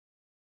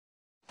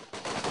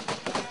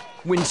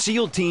When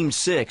SEAL Team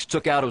 6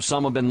 took out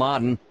Osama bin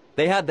Laden,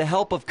 they had the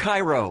help of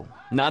Cairo,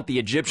 not the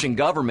Egyptian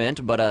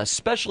government, but a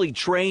specially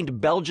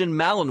trained Belgian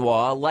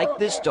Malinois like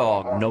this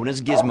dog known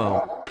as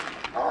Gizmo.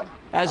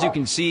 As you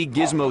can see,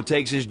 Gizmo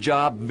takes his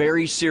job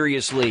very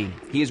seriously.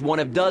 He is one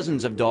of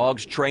dozens of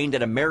dogs trained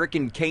at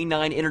American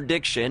Canine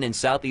Interdiction in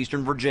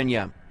southeastern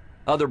Virginia.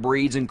 Other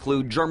breeds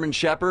include German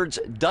Shepherds,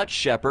 Dutch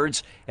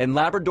Shepherds, and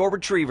Labrador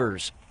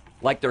Retrievers.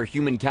 Like their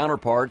human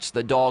counterparts,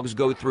 the dogs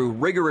go through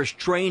rigorous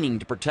training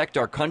to protect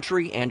our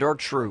country and our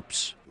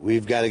troops.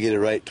 We've got to get it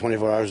right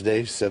 24 hours a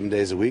day, 7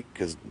 days a week,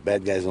 because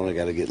bad guys only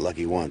got to get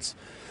lucky once.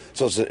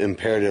 So it's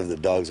imperative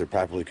that dogs are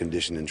properly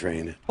conditioned and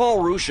trained. Paul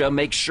Rusha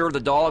makes sure the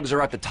dogs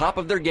are at the top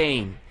of their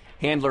game.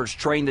 Handlers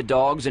train the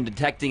dogs in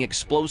detecting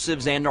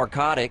explosives and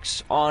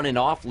narcotics, on and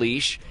off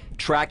leash,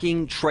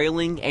 tracking,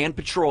 trailing, and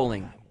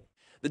patrolling.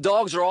 The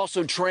dogs are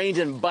also trained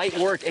in bite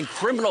work and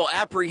criminal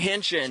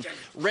apprehension.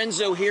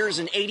 Renzo here is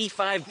an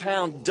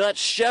 85-pound Dutch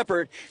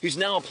Shepherd who's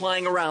now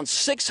applying around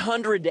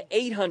 600 to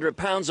 800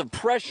 pounds of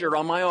pressure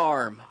on my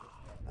arm.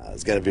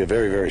 It's got to be a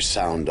very, very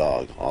sound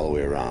dog all the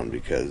way around,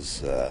 because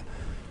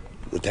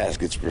the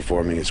task it's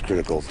performing is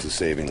critical to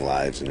saving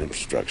lives and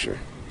infrastructure,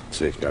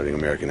 safeguarding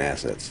American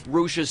assets.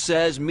 Rusha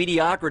says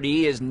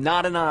mediocrity is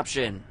not an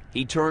option.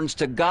 He turns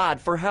to God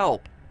for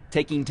help,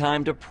 taking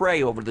time to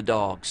pray over the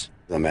dogs.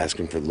 I'm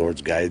asking for the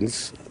Lord's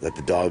guidance, that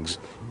the dogs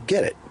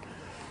get it,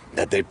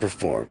 that they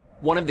perform.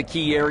 One of the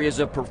key areas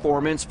of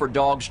performance for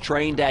dogs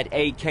trained at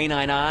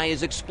A-Canine-I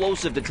is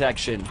explosive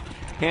detection.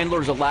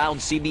 Handlers allowed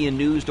CBN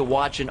News to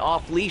watch an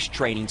off-leash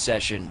training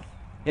session.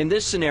 In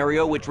this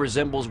scenario, which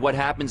resembles what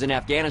happens in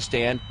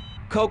Afghanistan,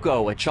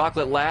 Coco, a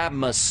chocolate lab,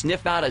 must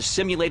sniff out a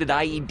simulated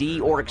IED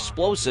or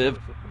explosive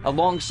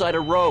alongside a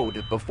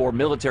road before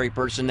military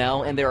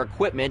personnel and their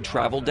equipment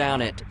travel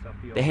down it.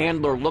 The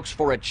handler looks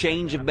for a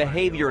change of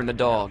behavior in the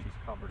dog.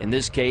 In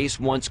this case,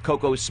 once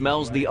Coco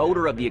smells the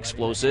odor of the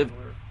explosive,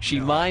 she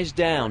lies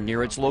down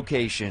near its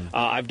location.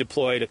 I've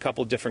deployed a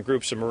couple different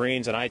groups of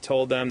Marines, and I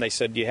told them, they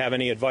said, "Do you have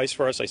any advice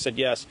for us?" I said,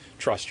 "Yes,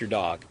 trust your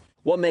dog."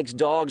 What makes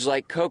dogs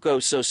like Coco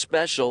so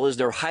special is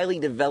their highly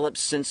developed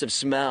sense of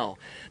smell.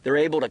 They're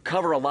able to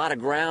cover a lot of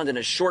ground in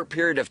a short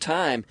period of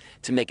time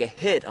to make a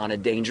hit on a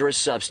dangerous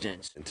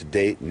substance. And to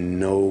date,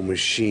 no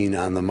machine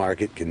on the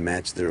market can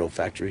match their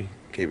olfactory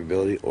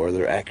capability or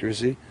their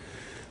accuracy.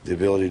 The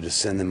ability to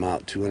send them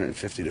out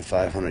 250 to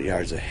 500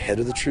 yards ahead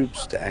of the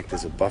troops to act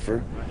as a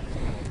buffer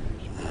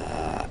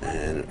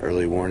and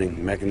early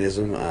warning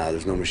mechanism.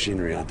 There's no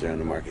machinery out there on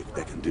the market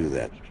that can do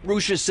that.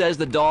 Rusha says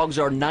the dogs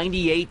are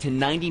 98 to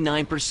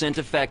 99%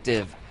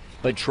 effective,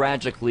 but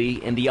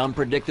tragically, in the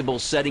unpredictable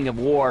setting of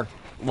war,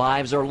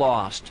 lives are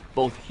lost,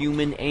 both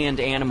human and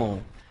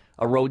animal.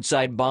 A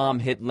roadside bomb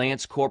hit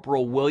Lance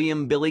Corporal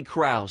William Billy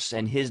Krause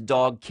and his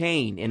dog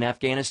Kane in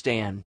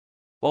Afghanistan.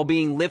 While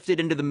being lifted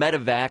into the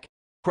medevac,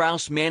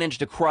 Krause managed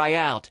to cry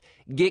out,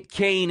 "Get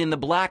Kane in the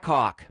Black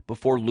Hawk,"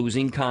 before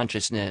losing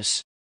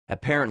consciousness.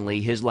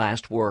 Apparently his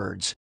last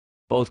words.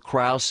 Both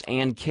Krause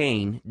and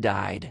Kane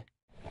died.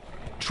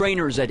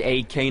 Trainers at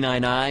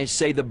A-Canine-I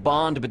say the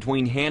bond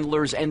between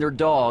handlers and their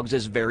dogs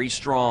is very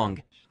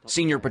strong.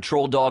 Senior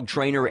patrol dog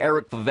trainer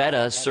Eric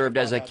Favetta served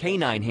as a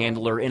canine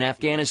handler in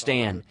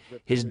Afghanistan.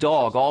 His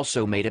dog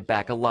also made it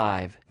back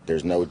alive.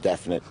 There's no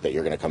definite that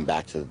you're going to come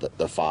back to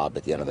the fob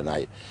at the end of the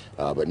night,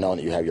 but knowing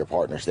that you have your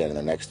partner standing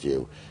there next to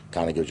you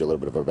kind of gives you a little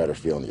bit of a better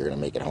feeling that you're going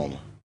to make it home.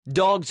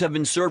 Dogs have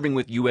been serving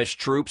with U.S.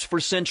 troops for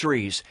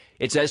centuries.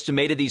 It's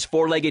estimated these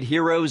four-legged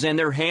heroes and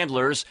their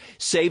handlers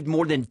saved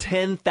more than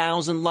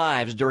 10,000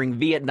 lives during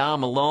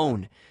Vietnam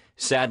alone.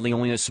 Sadly,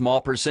 only a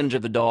small percentage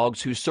of the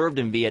dogs who served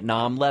in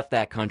Vietnam left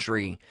that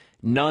country.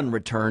 None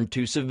returned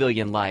to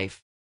civilian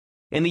life.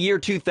 In the year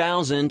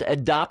 2000,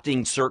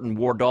 adopting certain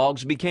war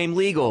dogs became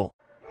legal.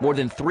 More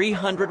than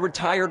 300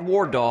 retired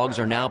war dogs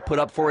are now put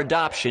up for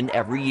adoption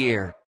every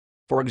year.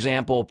 For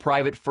example,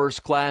 Private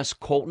First Class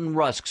Colton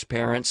Rusk's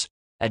parents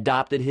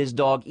adopted his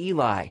dog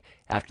Eli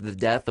after the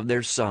death of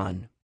their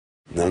son.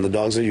 None of the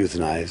dogs are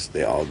euthanized.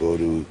 They all go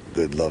to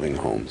good, loving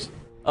homes.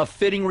 A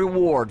fitting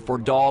reward for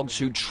dogs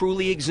who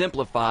truly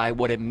exemplify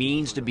what it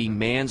means to be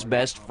man's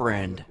best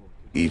friend.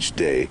 Each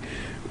day,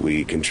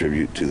 we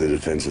contribute to the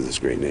defense of this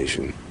great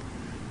nation.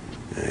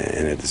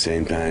 And at the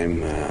same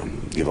time,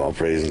 give all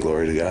praise and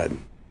glory to God.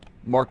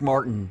 Mark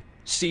Martin,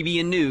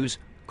 CBN News,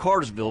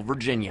 Cartersville,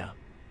 Virginia.